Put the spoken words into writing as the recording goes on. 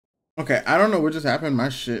Okay, I don't know what just happened. My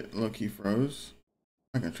shit low-key froze.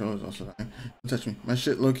 My controller's also dying. Don't touch me. My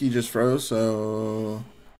shit low-key just froze, so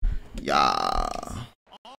yeah.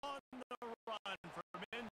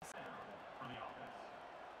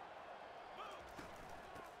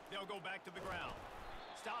 They'll go back to the ground.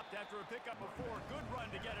 Stopped after a pickup of 4. Good run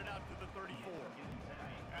to get it out to the 34.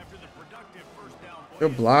 After the productive first down play.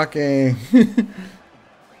 Good blocking.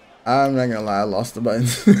 I'm not gonna lie, I lost the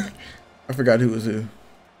buttons. I forgot who was who.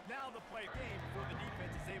 Now the play came before the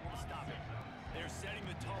defense is able to stop it. They're setting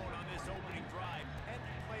the tone on this opening drive. And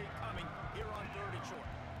play coming here on 3rd and short.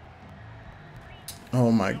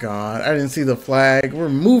 Oh my god, I didn't see the flag. We're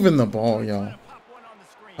moving the ball, y'all.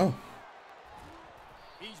 Oh.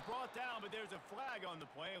 He's brought down, but there's a flag on the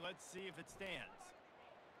play. Let's see if it stands.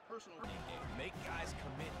 Personal game. Make guys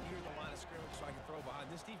commit near the line of scrimmage so I can throw behind.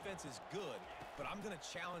 This defense is good, but I'm going to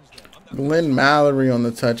challenge them. Glenn Mallory on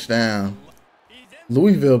the touchdown.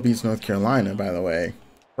 Louisville beats North Carolina, by the way.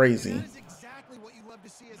 Crazy. That is exactly what you love to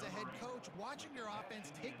see as a head coach. Watching your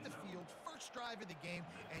offense take the field, first drive of the game,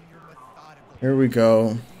 and you're methodical. Here we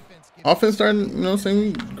go. Offense starting, you know,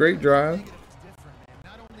 same great drive.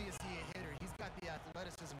 Not only is he a hitter, he's got the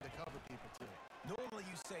athleticism to cover people too. Normally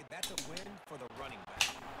you say that's a win for the running back.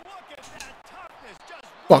 Look at that toughness. Just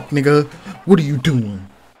Fuck, nigga. What are you doing?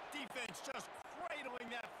 defense just cradling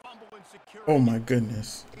that fumble and security. Oh my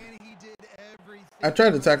goodness. And he did everything. I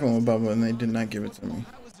tried to tackle him above, and they did not give it to me.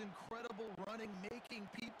 That was incredible running, making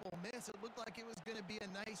people miss. It looked like it was going to be a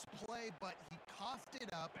nice play, but he coughed it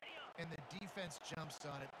up, and the defense jumps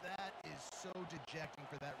on it. That is so dejecting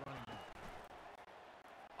for that running back.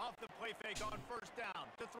 Off the play fake on first down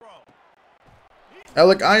to throw.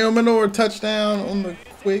 Alec Iomanor touchdown on the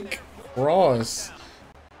quick cross.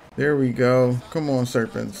 There we go. Come on,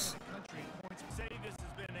 Serpents. Say this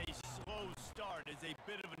has been a slow start is a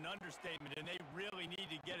bit of an understatement, and they really need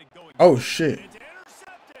to get it going. Oh, shit. It's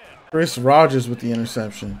intercepted. Chris Rogers with the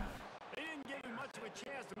interception. They didn't give him much of a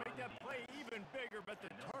chance to make that play even bigger, but the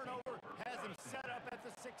turnover has him set up at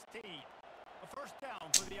the 16. A first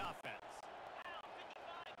down for the offense.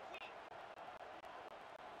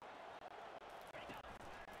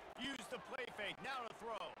 Use the play fake, now to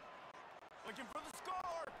throw. Looking for the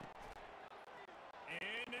score.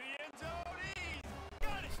 Into the end zone, he's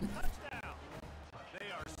got it, touchdown. They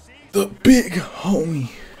are seized. The big homie.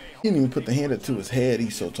 He didn't even put the hand up to his head.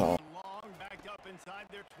 He's so tall. Long backed up inside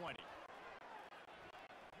their 20.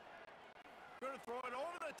 Gonna throw it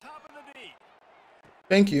over the top of the D.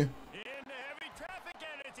 Thank you. Into heavy traffic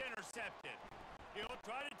and it's intercepted. He'll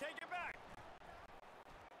try to take it back.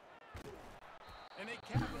 And they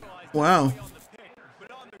capitalize Wow. on the pick,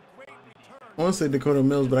 but on the great return. I want to say Dakota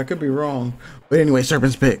Mills, but I could be wrong. But anyway,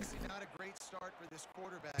 Serpents pick. Not a great start for this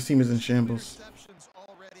quarterback. This team is in shambles. Interceptions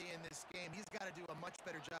already in this game. He's got to do a much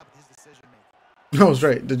better job with his decision making. I was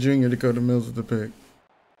right. The junior Dakota Mills with the pick.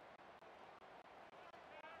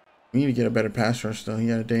 We need to get a better pass rush, though. He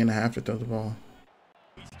had a day and a half to throw the ball.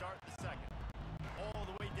 We start the second. All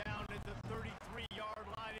the way down at the 33-yard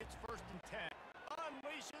line. It's 1st and 10.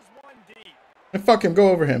 Unleashes one deep. And fuck him. Go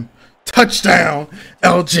over him. Touchdown,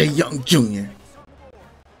 LJ Young Jr.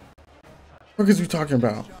 What is we talking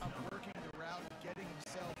about?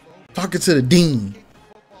 Talking to the dean.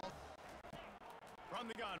 From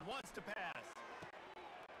the gun, wants to pass.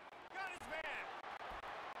 Got his man.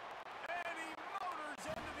 And he motors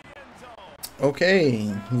into the end zone.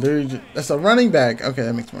 Okay. That's a running back. Okay,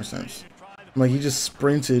 that makes more sense. Like, he just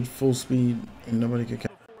sprinted full speed and nobody could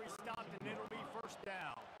catch. Before he stopped, and it'll be first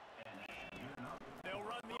down. They'll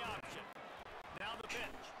run the option. Now the bench.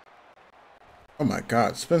 Oh my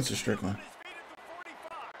God, Spencer Strickland. His feet at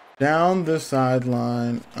the 45. Down the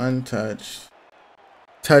sideline, untouched.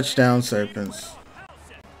 Touchdown, Serpents.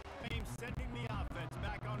 Ames sending the offense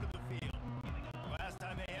back onto the field. Last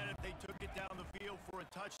time they had it, they took it down the field for a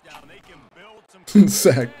touchdown. They can build some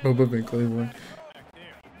Sack, Boba Van Claiborne. back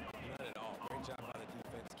there. Not at all. Great job by the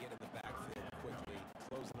defense. Get in the backfield quickly,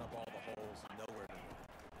 closing up all the holes. Nowhere to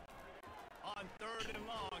go. On 3rd and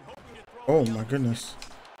long, hoping to throw Oh the my other goodness.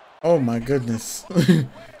 Oh my goodness. way behind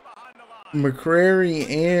the line. McCrary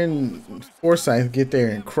and Forsyth get there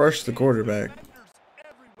and crush the quarterback.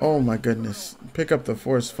 Oh my goodness. Pick up the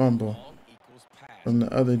forced fumble Equals pass. from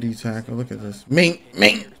the other D tackle. Look at this. Mink.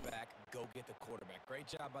 Back, go get the quarterback. Great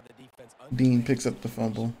job by the defense. Dean picks up the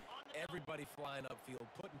fumble. Everybody flying upfield,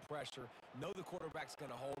 putting pressure. Know the quarterback's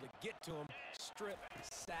going to hold it. Get to him. Strip,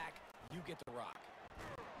 sack. You get the rock.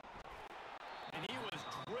 And he was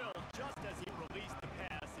drilled just as he released the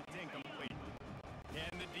pass. It's incomplete.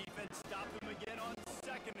 And the defense stopped him again on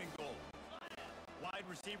 2nd and goal. Wide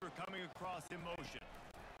receiver coming across in motion.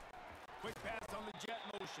 Quick pass on the jet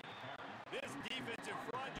motion. defensive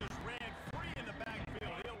front just ran free in the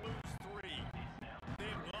backfield. He'll lose 3.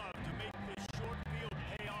 They'd love to make this short field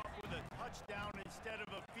pay off with a touchdown instead of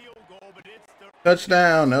a field goal, but it's the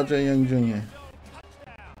Touchdown, LJ Young Jr.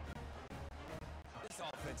 touchdown. This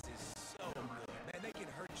offense is so good, man. They can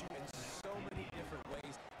hurt you in so many different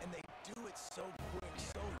ways, and they do it so quick,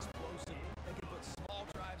 so explosive. They can put small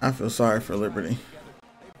drives. I feel sorry for Liberty.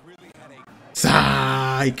 They've really had a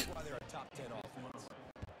Psych. why they're a top 10 offense.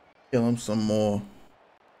 Kill him some more.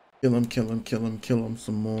 Kill him, kill him, kill him, kill him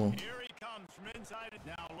some more. Here he comes from inside it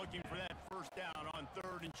now, looking for that first down on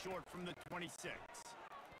 3rd and short from the 26.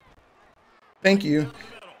 Thank you. Down the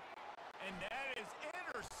middle. And that is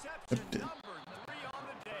interception number 3 on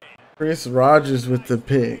the day. Chris Rogers with the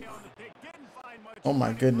pick. On the pick, didn't find much Oh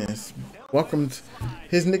my goodness. Welcome to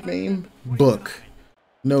his nickname, Book.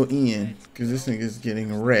 No Ian, because this nigga's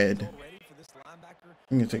getting red. Ready for this linebacker?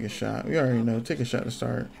 I'm gonna take a shot. We already know. Take a shot to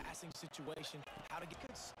start. Passing situation, how to get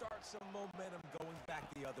could start some momentum going back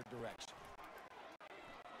the other direction.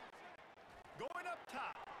 going up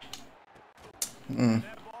top. Mm.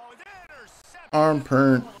 That ball is intercepted. Arm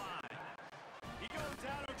punt. He goes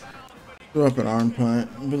out of bounds, but he Throw up an arm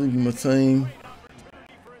punt. Believe in my team. great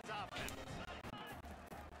opportunity for his offense.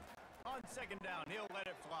 On 2nd down, he'll let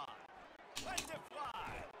it fly. Lets it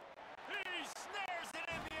fly. He snares it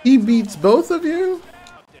in the He end beats zone. both of you?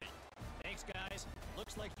 Thanks, guys.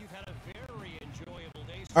 Looks like you've had a very enjoyable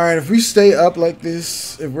day. All right, if we stay up like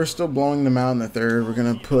this, if we're still blowing them out in the 3rd, we're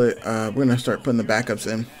gonna start putting the backups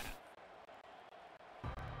in.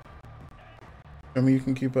 I mean, you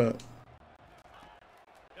can keep up.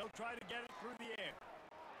 He'll try to get it through the air.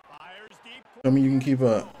 Fires deep. I mean, you can keep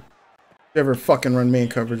up. You ever fucking run man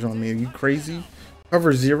coverage on me? Are you crazy?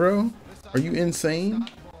 Cover 0? Are you insane?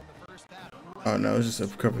 Oh no, it's just a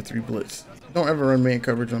cover 3 blitz. Don't ever run man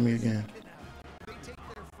coverage on me again. They take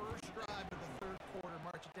their first drive of the 3rd quarter,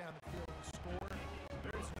 march it down the field and score.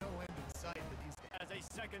 There's no end in sight for these guys. As a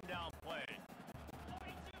 2nd down play.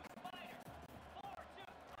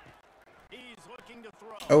 He's looking to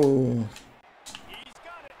throw. Oh, He's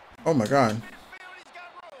got it. oh my God. Midfield, he's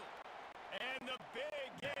got room. And the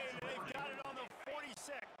big game, they've got it on the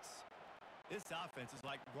 46. This offense is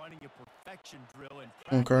like running a perfection drill and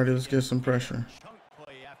Come on, Cardi, let's get some pressure. chunk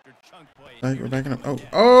play after chunk play. Like, we're backing up. Oh,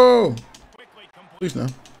 oh! Quickly complete. Please no.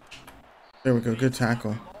 There we go. Good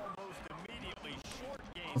tackle. Almost immediately. Short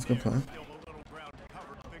game That's a good there. play. Still a little ground to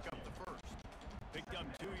cover to pick up the first. Picked up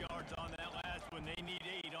 2 yards on that last one. They need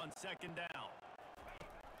 8 on 2nd down.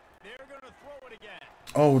 They're going to throw it again.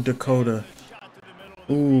 Oh, Dakota. The shot to the middle of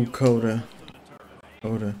the Ooh, field. Coda. To the turf.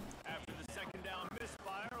 Coda. After the 2nd down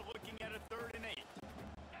misfire, looking at a 3rd and 8.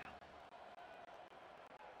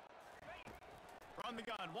 From the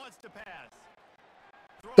gun, wants to pass.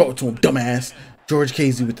 Throw it to him, dumbass. George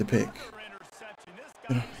Casey with the pick. Another interception. This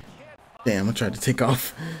guy can't Damn, I tried to take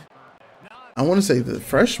off. I want to say the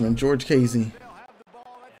freshman, George Casey. They'll have the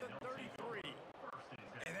ball at the 33.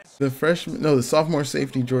 The freshman, no, the sophomore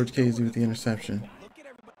safety, George Casey with the interception. Look at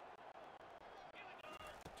everybody.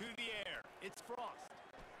 To the air. It's Frost.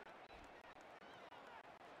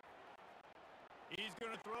 He's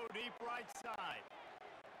going to throw deep right side.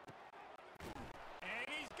 And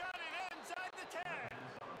he's got it inside the 10.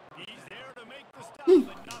 He's there to make the stop,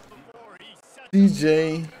 but not before he sets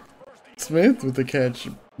DJ Smith with the catch.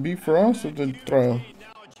 B. Frost with the throw. now a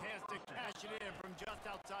chance to cash it in from just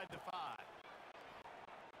outside the 5.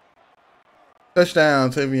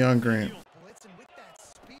 Touchdown, Tavion Grant. Blitz, and with that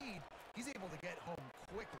speed, he's able to get home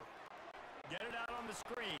quickly. Get it out on the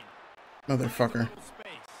screen. Motherfucker. Little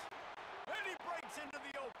space. And he breaks into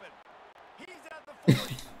the open. He's at the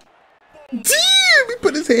 40. Damn, he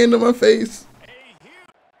put his hand on my face. A huge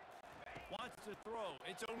wants to throw.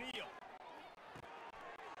 It's O'Neal.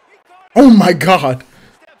 He caught it. Oh my God.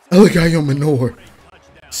 Steps in Eligayo Manor for a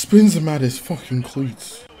touchdown. spins him out his fucking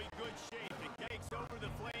cleats. Really good shape. It takes over the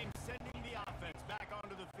Flames, sending the offense back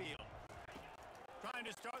onto the field. Trying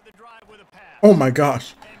to start the drive with a pass. Oh my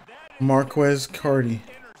gosh. And that is Marquez Cardi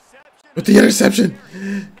interception. with the interception.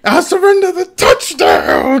 I surrender the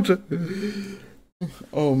touchdown.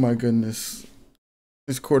 Oh my goodness.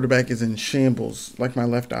 This quarterback is in shambles. Like my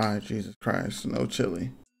left eye. Jesus Christ. No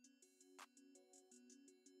chili.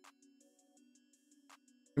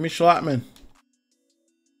 Give me Schlattman.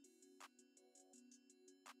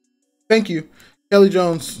 Thank you. Kelly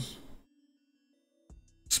Jones.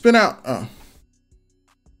 Spin out. Oh.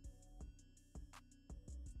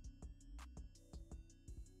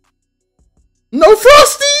 No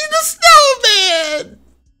Frosty the Snowman!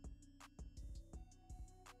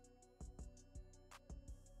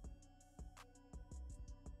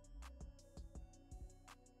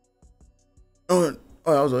 Oh, that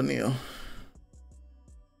was O'Neal.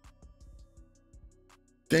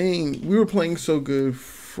 Dang, we were playing so good.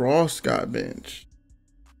 Frost got benched.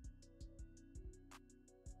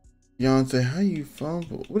 Beyonce, how you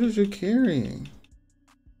fumble? What is you carrying?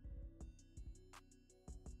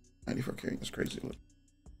 94 carrying is crazy.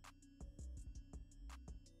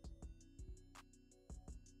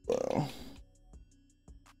 Wow.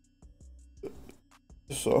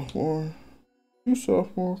 Sophomore. Two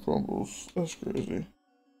sophomore fumbles. That's crazy.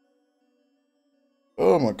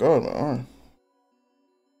 Oh my god, my arm.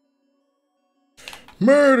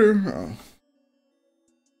 Murder!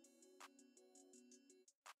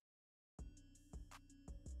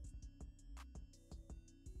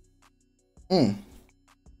 Oh.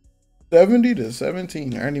 70 to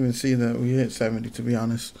 17. I didn't even see that we hit 70, to be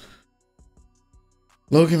honest.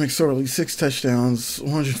 Logan McSorley, 6 touchdowns,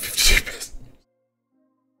 152 passes.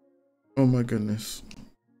 Oh my goodness.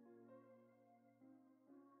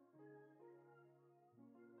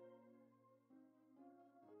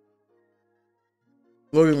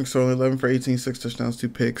 Logan McSorley, 11 for 18, 6 touchdowns, 2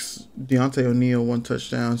 picks. Deontay O'Neal, 1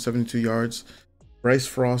 touchdown, 72 yards. Bryce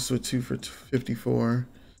Frost with 2 for 54.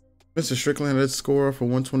 Mr. Strickland had a score for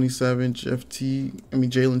 127.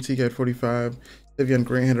 Jalen Teague had 45. Devion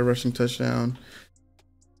Grant had a rushing touchdown.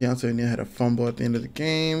 Deontay O'Neal had a fumble at the end of the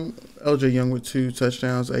game. LJ Young with 2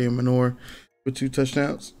 touchdowns. Ayo Manor with 2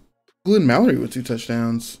 touchdowns. Glenn Mallory with 2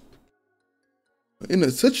 touchdowns. In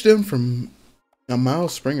a touchdown from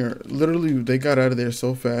Miles Springer. Literally, they got out of there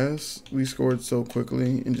so fast. We scored so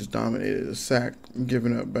quickly and just dominated. A sack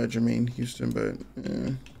given up by Jermaine Houston, but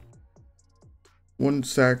yeah. 1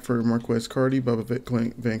 sack for Marquez Carty, Bubba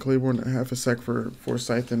Van Claiborne, half a sack for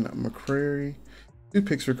Forsyth and McCrary. 2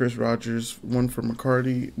 picks for Chris Rogers, 1 for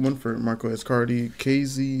McCarty, 1 for Marquez Carty,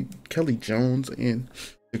 KZ, Kelly Jones, and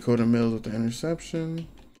Dakota Mills with the interception.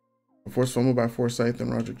 A forced fumble by Forsyth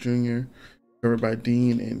and Roderick Jr., covered by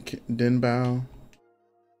Dean and Denbow.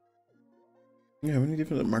 Yeah, we need to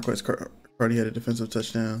defend. Marquez Carty had a defensive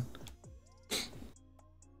touchdown.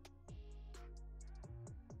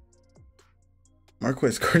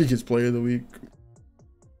 Marquez Carty gets player of the week.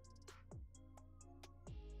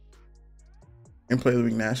 And player of the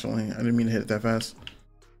week nationally. I didn't mean to hit it that fast.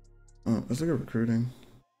 Oh, let's look at recruiting.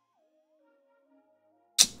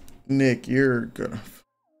 Nick, you're good.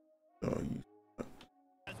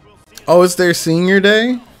 Oh, it's their senior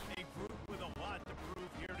day?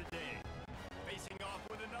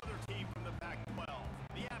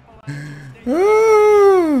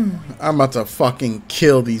 I'm about to fucking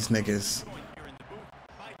kill these niggas.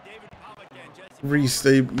 Reese,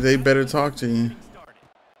 they better talk to you.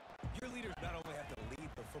 Your leaders not only have to lead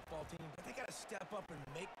the football team, but they got to step up and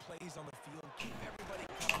make plays on the field, keep everybody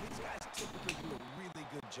calm. These guys typically do a really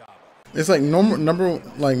good job of it. It's like number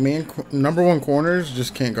 1 corners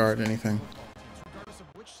just can't guard anything. Regardless of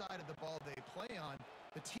which side of the ball they play on,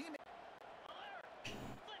 the team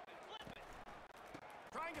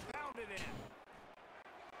Trying to pound it in.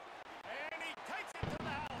 And he takes it to the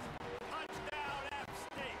house. Touchdown, App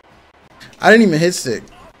State. I didn't even hit stick.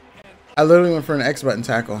 I literally went for an X button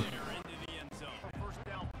tackle.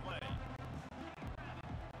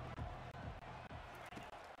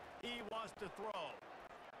 He wants to throw.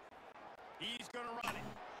 He's going to run it.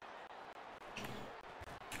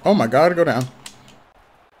 Oh my god, go down.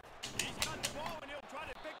 He's got the ball and he'll try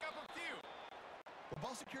to pick up a few. the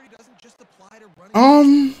ball security doesn't just apply to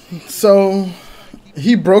running. So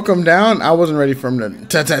he broke him down. I wasn't ready for him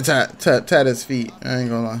to tat his feet. I ain't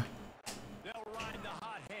gonna lie. They'll ride the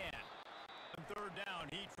hot hand. On 3rd down,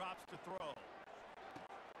 he drops to throw.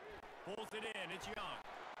 Pulls it in. It's Young.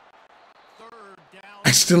 3rd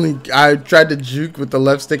down. I tried to juke with the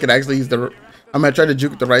left stick and actually used the. I tried to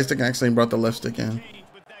juke with the right stick and actually brought the left stick in.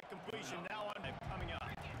 With that completion now on it coming up.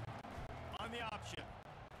 On the option.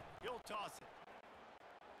 He'll toss it.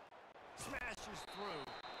 Smashes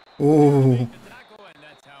through. Ooh.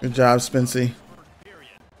 Good job, Spency.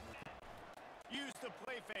 Use the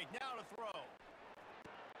play fake now to throw.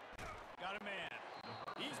 Got a man.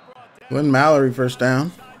 He's brought down. Glenn Mallory, first down.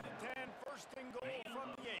 Inside the 10, 1st and goal from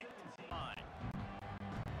the 8 line.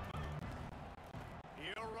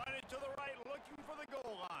 He'll run it to the right, looking for the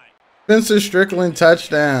goal line. Spencer Strickland,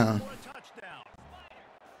 touchdown. For a touchdown.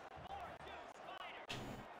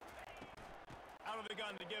 Out of the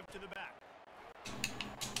gun to give to the back.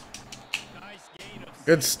 Nice gain of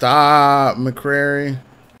Good stop, McCrary.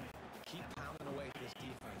 Keep pounding away at this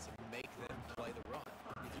defense and make them play the run.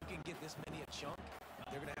 If you can get this many a chunk,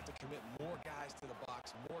 they're going to have to commit more guys to the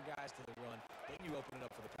box, more guys to the run. Then you open it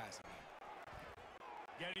up for the passing game.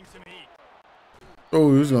 getting some heat.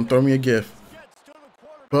 Oh, he was gonna throw me a gift. Gets to the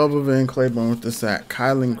quarterback. Bubba Van Claiborne with the sack.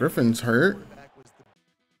 Kylan Griffin's hurt.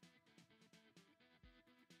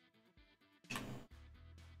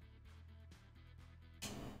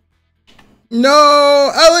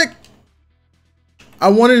 No, Alec. I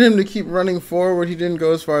wanted him to keep running forward. He didn't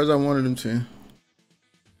go as far as I wanted him to.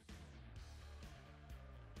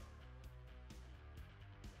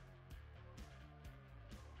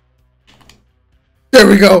 There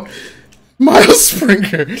we go. Miles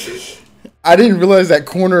Springer. I didn't realize that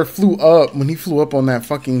corner flew up. When he flew up on that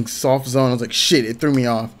fucking soft zone, I was like, shit, it threw me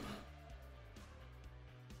off.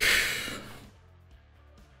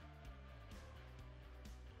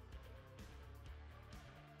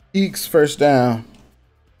 Eeks first down.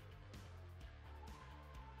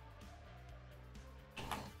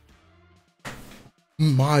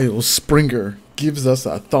 Miles Springer gives us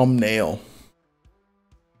a thumbnail.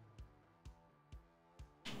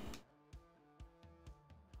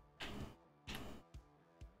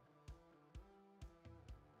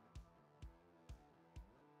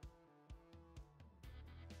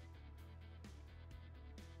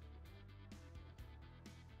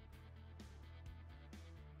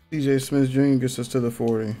 DJ Smith Jr. gets us to the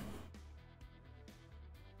 40.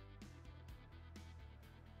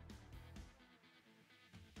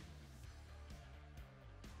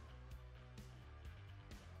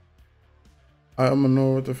 I'm gonna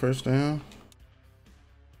know with the first down.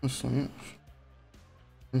 A slant.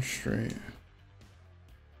 I'm straight.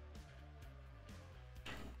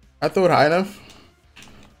 I throw it high enough.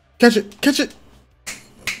 Catch it! Catch it!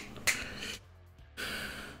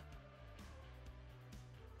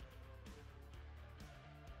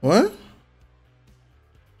 What?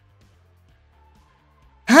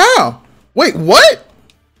 How? Wait, what?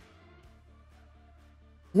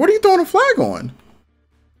 What are you throwing a flag on?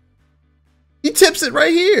 He tips it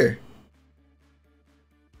right here.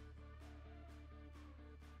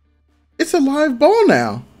 It's a live ball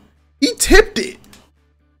now. He tipped it.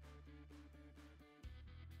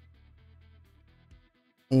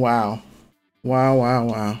 Wow. Wow, wow,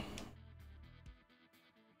 wow.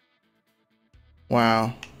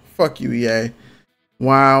 Wow. Fuck you, EA.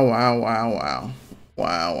 Wow, wow, wow, wow.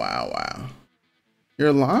 Wow, wow, wow.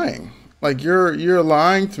 You're lying. Like you're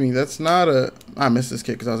lying to me. That's not a I missed this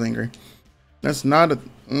kick because I was angry. That's not a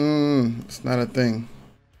it's not a thing.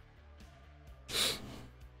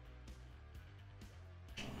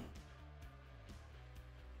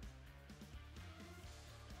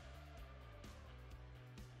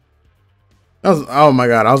 Oh my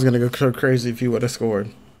god, I was gonna go so crazy if he would have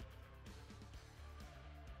scored.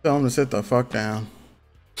 Tell him to sit the fuck down.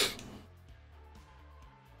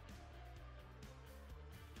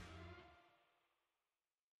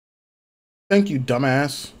 Thank you,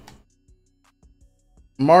 dumbass.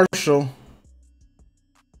 Marshall.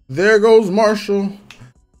 There goes Marshall.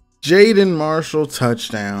 Jaden Marshall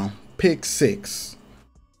touchdown. Pick 6.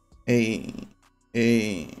 The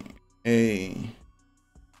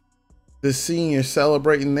seniors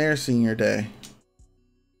celebrating their senior day.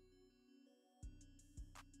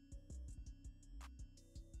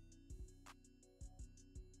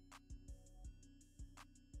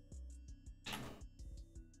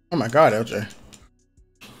 Oh my god, LJ.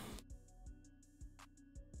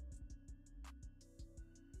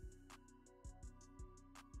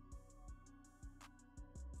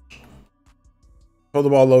 Hold the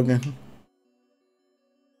ball, Logan.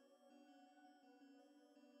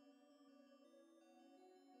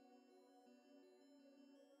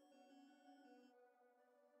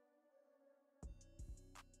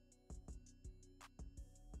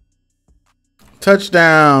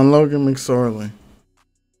 Touchdown, Logan McSorley.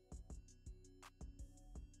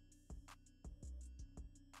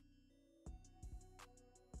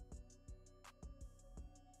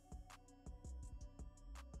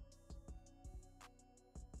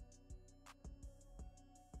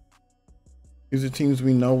 These are teams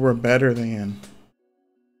we know we're better than.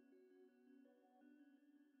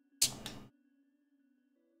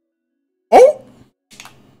 Oh!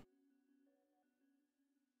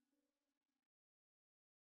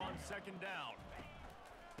 On second down.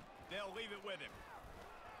 They'll leave it with him.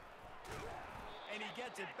 And he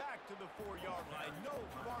gets it back to the 4-yard line. No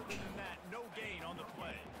farther than that. No gain on the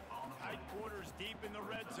play. Tight quarters deep in the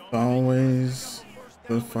red zone. Always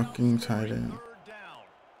the fucking tight end.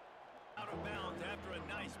 Out of bounds after a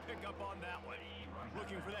nice pickup on that one.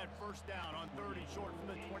 Looking for that first down on 30 short from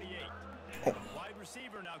the 28. Oh. Wide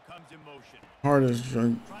receiver now comes in motion.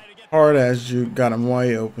 Hard as juke got him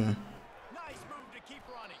wide open. Nice move to keep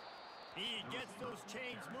running. He gets those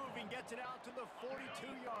chains moving, gets it out to the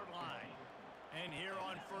 42-yard line. And here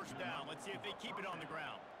on first down, let's see if they keep it on the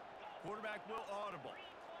ground. Quarterback will audible.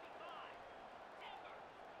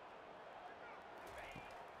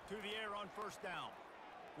 to the air on first down.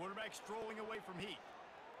 Quarterback strolling away from heat.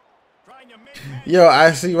 Trying to make Yo,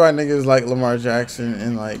 I see why niggas like Lamar Jackson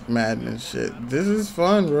and like Madden and shit. This is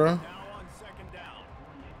fun, bro. now on second down.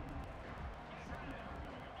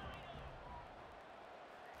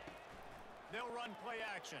 They'll run play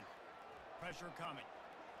action. Pressure coming.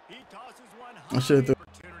 He tosses one high.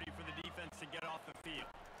 Opportunity for the defense to get off the field.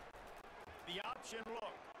 The option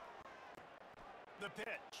look. The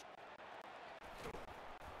pitch.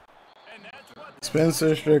 And that's what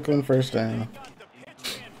Spencer Strickland first down. got the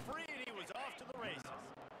pitch man free and he was off to the races.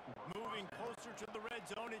 Moving closer to the red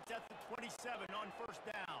zone. It's at the 27 on first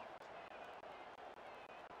down.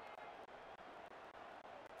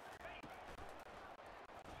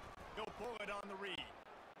 He'll pull it on the read.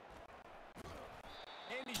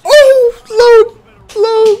 And he's Oh,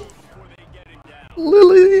 low, before they get him down.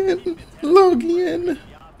 Lillian, Logan. The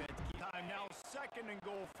offense time now second and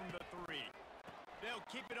goal from the 3. They'll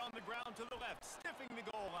keep it on the ground to the left, stiffing the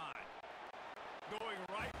goal line. Going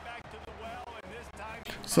right back to the well, and this time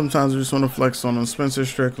Sometimes I just want to flex on him. Spencer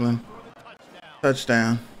Strickland. for the touchdown.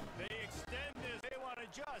 Touchdown. They extend this. They want to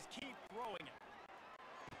just keep throwing it.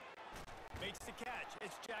 Makes the catch.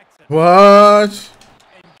 It's Jackson. What?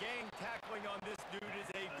 And gang tackling on this dude is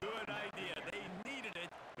a good idea. They needed it,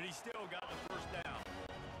 but he still got the first down.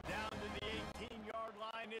 Down to the 18-yard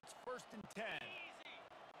line. It's first and 10.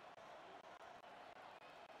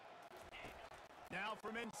 Now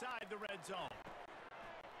from inside the red zone.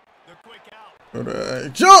 The quick out. Go to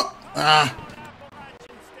jump. Ah. On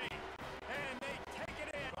Appalachian State. And they take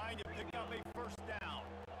it in. Trying to pick up a first down.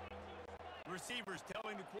 Receivers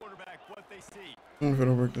telling the quarterback what they see. I'm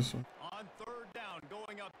gonna work this one. On third down,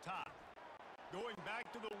 going up top. Going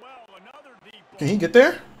back to the well, another deep ball. Can he get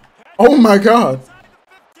there? Oh my God.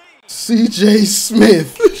 Inside the 15. CJ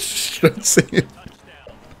Smith. Touchdown.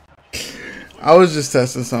 I was just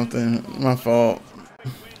testing something. My fault.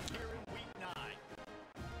 Win here in week 9.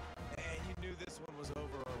 And you knew this one was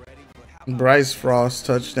over already, but how about Bryce Frost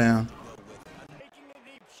touchdown. Taking a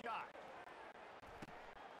deep shot.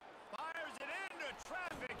 Fires it into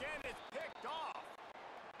traffic and it's picked off.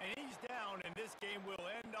 And he's down and this game will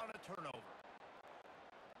end on a turnover.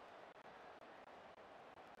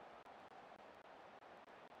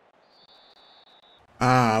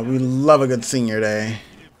 Ah, we love a good senior day.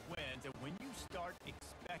 Wins, and when you start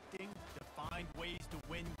expecting to find ways to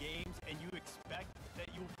win games and you expect that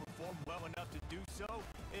you'll perform well enough to do so,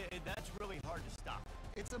 that's really hard to stop.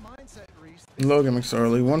 It's a mindset, Reese. Logan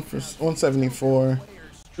McSorley, 174,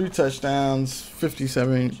 3 touchdowns,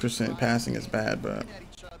 57% passing is bad, but At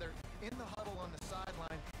each other in the huddle on the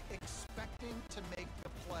sideline, expecting to make the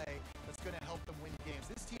play that's going to help them win games.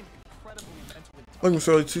 This team incredibly mentally tough. Logan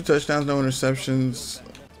McSorley, 2 touchdowns, no interceptions,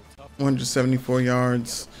 174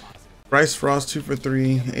 yards. Bryce Frost, 2 for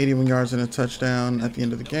 3, 81 yards and a touchdown at the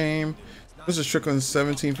end of the game. Mr. Strickland,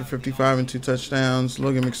 17 for 55 and 2 touchdowns.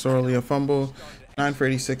 Logan McSorley, a fumble, 9 for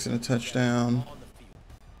 86 and a touchdown.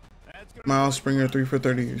 Miles Springer, 3 for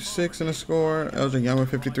 36 and a score. Elgin Young with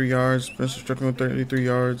 53 yards. Mr. Strickland with 33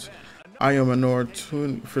 yards. Ayo Manor,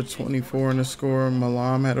 2 for 24 and a score.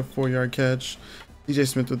 Malam had a 4-yard catch. DJ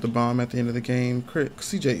Smith with the bomb at the end of the game.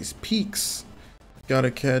 CJ's Peaks got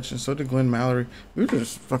a catch, and so did Glenn Mallory. We were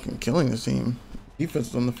just fucking killing this team. Defense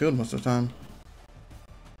was on the field most of the time.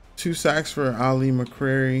 2 sacks for Ali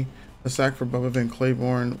McCrary, a sack for Bubba Van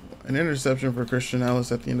Claiborne, an interception for Christian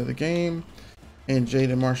Ellis at the end of the game, and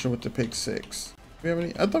Jaden Marshall with the pick 6. Do we have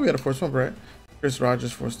any? I thought we had a forced fumble, right? Chris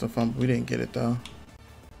Rogers forced the fumble. We didn't get it though.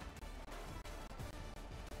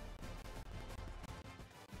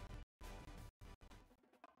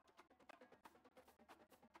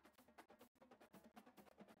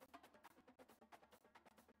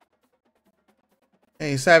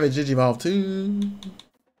 Hey, Savage Digivolve 2.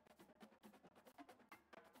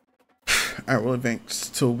 Alright, we'll advance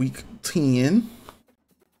to week 10.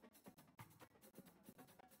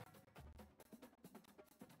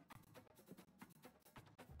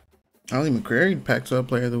 Ali McCrary, Pac-12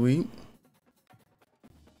 Player of the Week.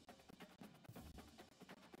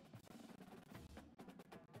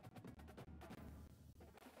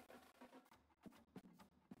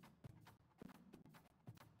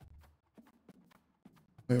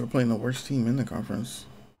 They were playing the worst team in the conference.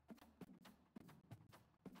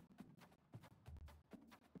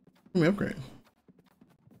 Let me upgrade.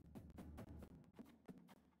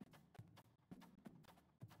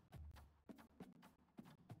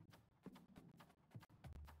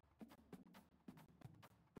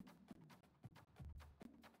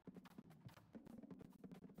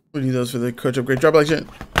 We need those for the coach upgrade. Drop like shit.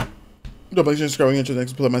 Drop like shit. Scrolling into the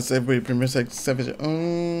next. Pull up my save. Wait, Premier Sec. Savage.